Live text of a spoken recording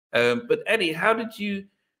But Eddie, how did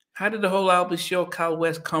the whole Albie Shaw Cal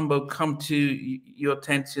West combo come to your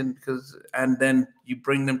attention? Because and then you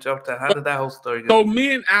bring them to Uptown. How did that whole story go? So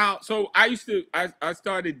me and Al, so I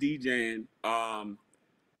started DJing, and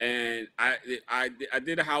I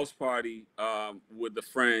did a house party with a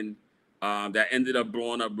friend that ended up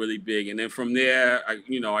blowing up really big, and then from there,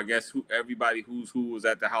 I guess everybody who was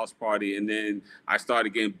at the house party, and then I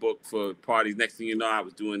started getting booked for parties. Next thing you know, I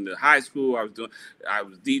was doing the high school, I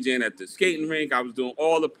was DJing at the skating rink, I was doing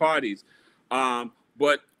all the parties,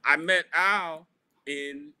 but I met Al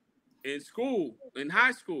in school, in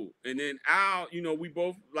high school, and then Al, we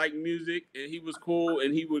both like music, and he was cool,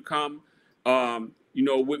 and he would come,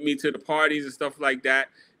 with me to the parties and stuff like that.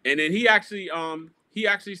 And then he actually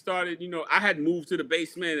started, I had moved to the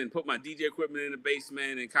basement and put my DJ equipment in the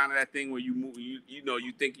basement, and kind of that thing where you move, you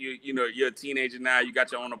think you're a teenager now, you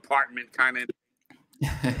got your own apartment, kind of.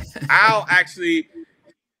 Al actually,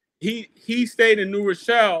 he stayed in New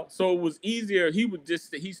Rochelle, so it was easier. He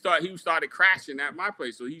started crashing at my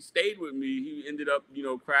place, so he stayed with me. He ended up,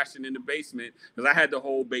 crashing in the basement because I had the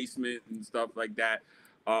whole basement and stuff like that.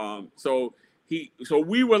 So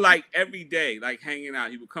we were like every day, like hanging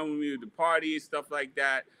out. He would come with me to the parties, stuff like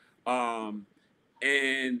that.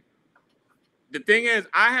 And the thing is,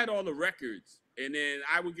 I had all the records, and then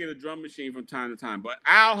I would get a drum machine from time to time. But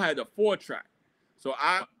Al had a 4-track, so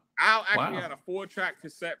Al actually had a 4-track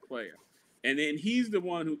cassette player. And then he's the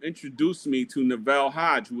one who introduced me to Neville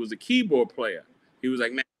Hodge, who was a keyboard player. He was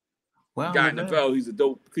like, man, guy Neville, he's a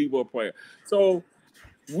dope keyboard player. So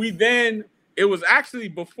it was actually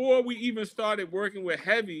before we even started working with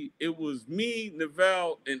Heavy, it was me,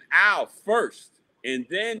 Neville, and Al first. And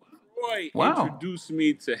then Troy introduced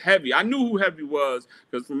me to Heavy. I knew who Heavy was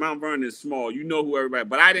because from Mount Vernon is small. You know who everybody,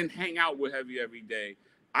 but I didn't hang out with Heavy every day.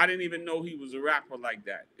 I didn't even know he was a rapper like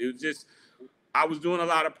that. It was just, I was doing a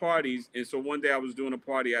lot of parties, and so one day I was doing a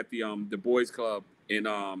party at the Boyz Club, and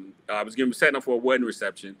I was setting up for a wedding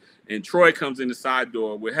reception, and Troy comes in the side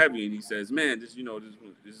door with Heavy, and he says, "Man, this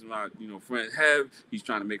is my friend Hev. He's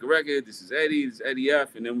trying to make a record. This is Eddie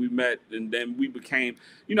F." And then we met, and then we became,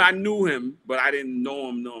 I knew him, but I didn't know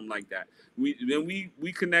him like that.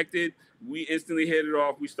 We connected. We instantly hit it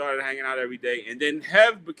off. We started hanging out every day. And then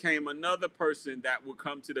Hev became another person that would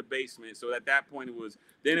come to the basement. So at that point, it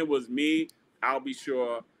was me, Albie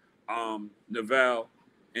Shaw, Neville,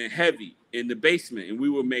 and Heavy in the basement. And we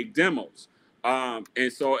would make demos. And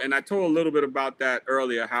I told a little bit about that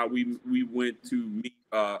earlier, how we went to meet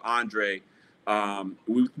Andre.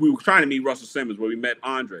 We were trying to meet Russell Simmons, where we met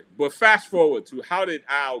Andre. But fast forward to how did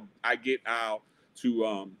I get Al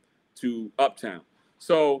to Uptown?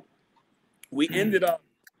 So we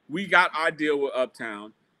got our deal with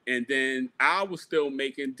Uptown, and then Al was still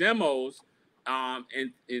making demos.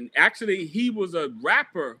 And actually, he was a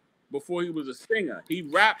rapper before he was a singer. He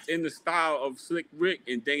rapped in the style of Slick Rick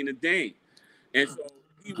and Dana Dane. And so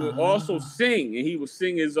he would also sing, and he would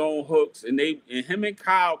sing his own hooks. And him and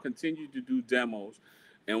Kyle continued to do demos.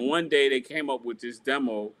 And one day they came up with this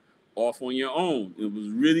demo, Off on Your Own. It was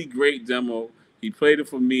a really great demo. He played it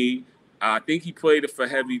for me. I think he played it for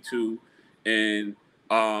Heavy too. And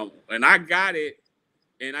I got it,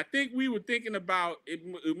 and I think we were thinking about it.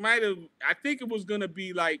 It might have. I think it was gonna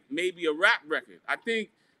be like maybe a rap record. I think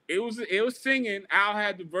it was singing. Al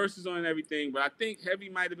had the verses on and everything, but I think Heavy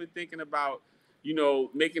might have been thinking about,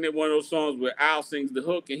 making it one of those songs where Al sings the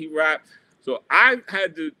hook and he raps. So I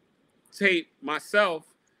had to tape myself,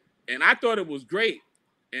 and I thought it was great.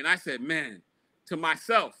 And I said, man, to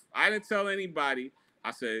myself, I didn't tell anybody. I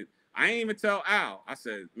said, I ain't even tell Al. I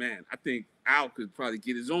said, man, I think Al could probably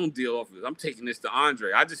get his own deal off of this. I'm taking this to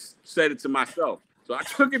Andre. I just said it to myself. So I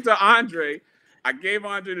took it to Andre. I gave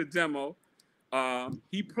Andre the demo.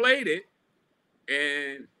 He played it,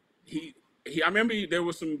 and I remember there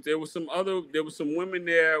was some women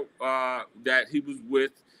there that he was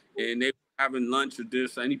with, and they were having lunch or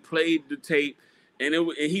this, and he played the tape. And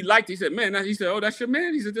he liked it. He said, man, he said, oh, that's your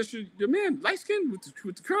man. He said, that's your man, light skin with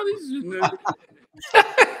the curlies.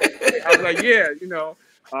 I was like, yeah,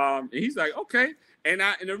 and he's like, okay. And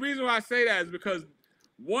the reason why I say that is because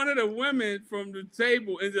one of the women from the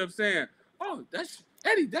table ended up saying, oh, that's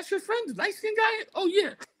Eddie, that's your friend, the light skin guy? Oh,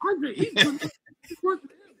 yeah. Andre, he's good.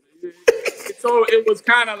 So it was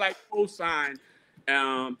kind of like co-signed.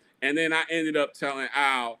 And then I ended up telling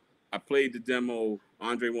Al, I played the demo.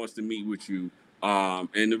 Andre wants to meet with you.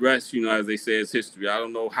 And the rest, as they say, is history. I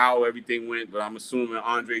don't know how everything went, but I'm assuming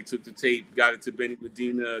Andre took the tape, got it to Benny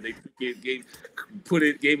Medina. They gave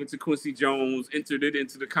it to Quincy Jones, entered it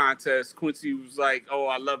into the contest. Quincy was like, "Oh,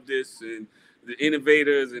 I love this," and the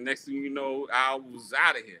innovators, and next thing you know, Al was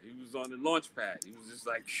out of here. He was on the launch pad. He was just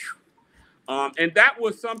like, and that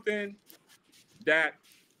was something that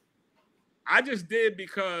I just did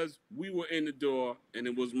because we were in the door, and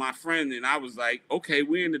it was my friend, and I was like, okay,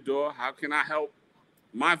 we're in the door. How can I help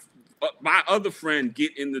my other friend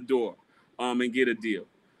get in the door, and get a deal?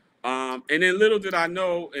 And then little did I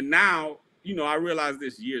know, and now, you know, I realized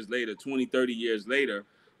this years later, 20, 30 years later,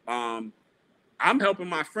 I'm helping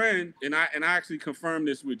my friend, and I actually confirmed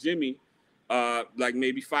this with Jimmy, like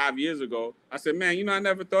maybe 5 years ago. I said, man, you know, I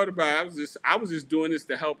never thought about it. I was just doing this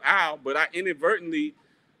to help Al, but I inadvertently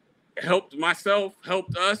helped myself,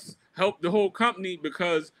 helped us, helped the whole company,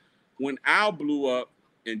 because when Al blew up,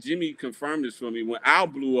 and Jimmy confirmed this for me, when Al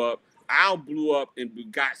blew up and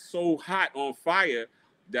got so hot on fire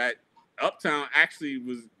that Uptown actually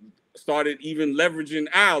started even leveraging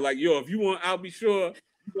Al. Like, yo, if you want Al, be sure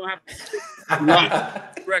you're gonna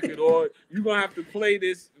have to record, or you're gonna have to play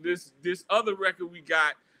this other record we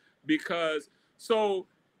got, because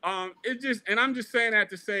it just, and I'm just saying that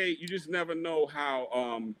to say you just never know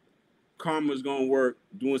how karma's gonna work.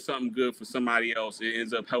 Doing something good for somebody else, it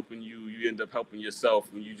ends up helping you. You end up helping yourself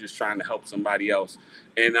when you're just trying to help somebody else.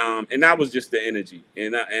 And that was just the energy.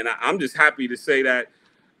 And I'm just happy to say that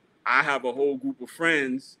I have a whole group of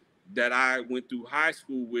friends that I went through high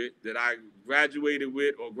school with, that I graduated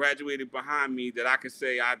with or graduated behind me, that I could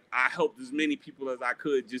say I helped as many people as I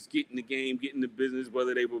could just get in the game, get in the business,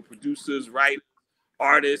 whether they were producers, writers,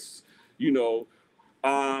 artists, you know,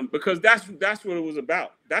 because that's what it was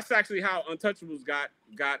about. That's actually how Untouchables got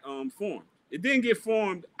formed. It didn't get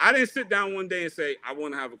formed. I didn't sit down one day and say, I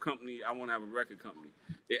want to have a company, I want to have a record company.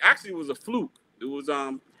 It actually was a fluke. It was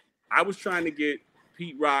I was trying to get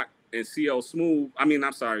Pete Rock and CL Smooth,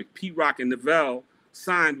 Pete Rock and Novell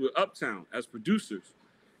signed with Uptown as producers.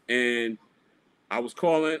 And I was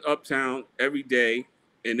calling Uptown every day,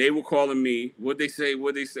 and they were calling me. What they say.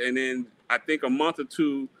 And then I think a month or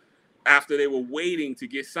two after they were waiting to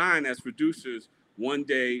get signed as producers, one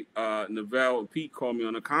day Novell and Pete called me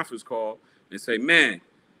on a conference call and say, man,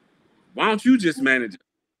 why don't you just manage it?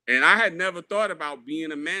 And I had never thought about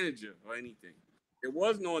being a manager or anything. There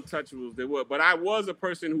was no Untouchables. But I was a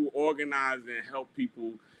person who organized and helped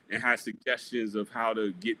people and had suggestions of how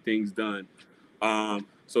to get things done.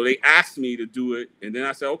 So they asked me to do it, and then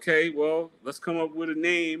I said, okay, well, let's come up with a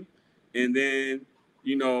name, and then,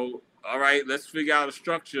 you know, all right, let's figure out a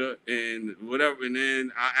structure and whatever. And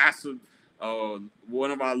then I asked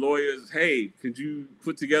one of our lawyers, hey, could you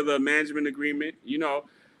put together a management agreement? You know,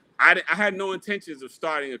 I had no intentions of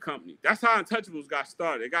starting a company. That's how Untouchables got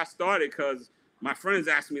started. It got started because my friends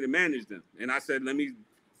asked me to manage them. And I said, let me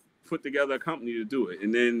put together a company to do it.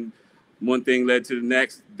 And then one thing led to the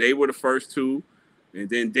next. They were the first two. And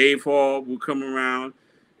then Dave Hall would come around,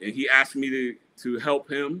 and he asked me to help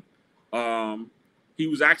him. He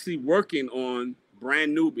was actually working on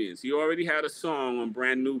Brand Nubians. He already had a song on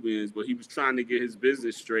Brand Nubians, but he was trying to get his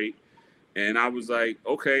business straight. And I was like,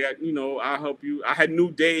 okay, I'll help you. I had knew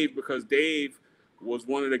Dave because Dave was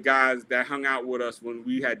one of the guys that hung out with us when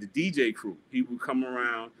we had the DJ crew. He would come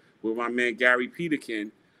around with my man Gary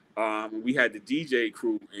Peterkin. We had the DJ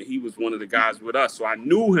crew, and he was one of the guys with us. So I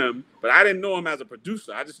knew him, but I didn't know him as a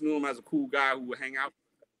producer. I just knew him as a cool guy who would hang out at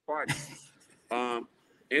the party.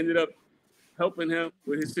 Ended up helping him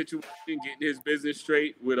with his situation, getting his business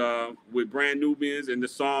straight with Brand Nubians and the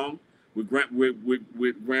song with Grand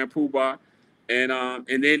Poobah,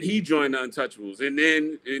 and then he joined the Untouchables, and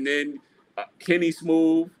then Kenny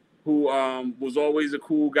Smooth, who was always a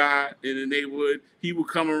cool guy in the neighborhood, he would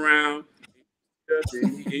come around,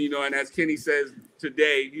 and as Kenny says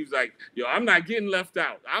today, he was like, yo, I'm not getting left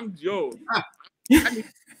out. I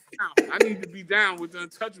need to be down with the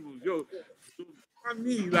Untouchables, yo.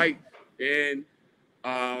 And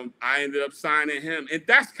I ended up signing him, and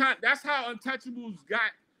that's how Untouchables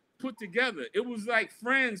got put together. It was like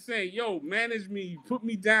friends saying, yo, manage me, put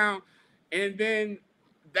me down, and then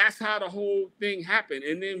that's how the whole thing happened.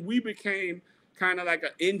 And then we became kind of like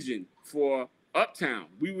an engine for Uptown.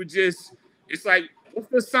 We would just, it's like, what's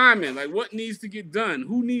the assignment? Like, what needs to get done?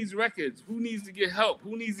 Who needs records? Who needs to get help?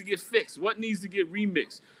 Who needs to get fixed? What needs to get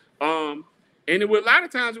remixed? And a lot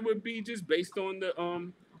of times it would be just based on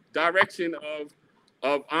the direction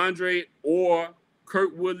of Andre or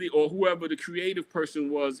Kurt Woodley or whoever the creative person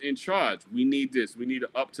was in charge. We need this. We need an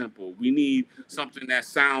up-tempo. We need something that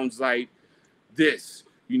sounds like this,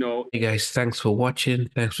 Hey guys, thanks for watching.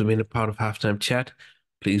 Thanks for being a part of Halftime Chat.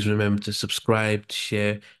 Please remember to subscribe,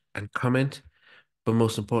 share, and comment. But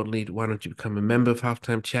most importantly, why don't you become a member of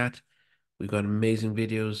Halftime Chat? We've got amazing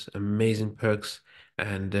videos, amazing perks,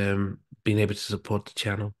 and being able to support the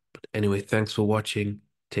channel. But anyway, thanks for watching.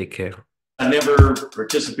 Take care. I never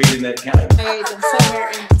participated in that category. Somewhere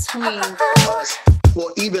in between us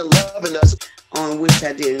for even loving us, on which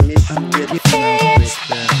I didn't miss you with.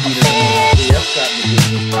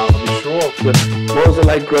 What was it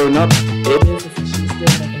like growing up? She's still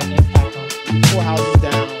making an impact on 4 houses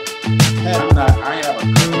down. I have a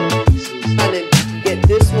couple of pieces. Trying to get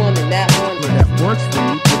this one and that one. That works for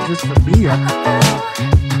you, but just for me,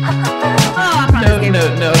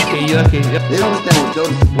 No. Okay. They don't understand what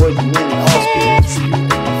Jonas Boyz and men and all spirits.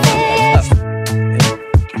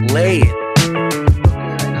 Play it.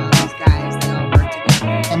 these guys, they all work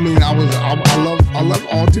together. I mean, I love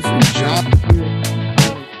all different genres.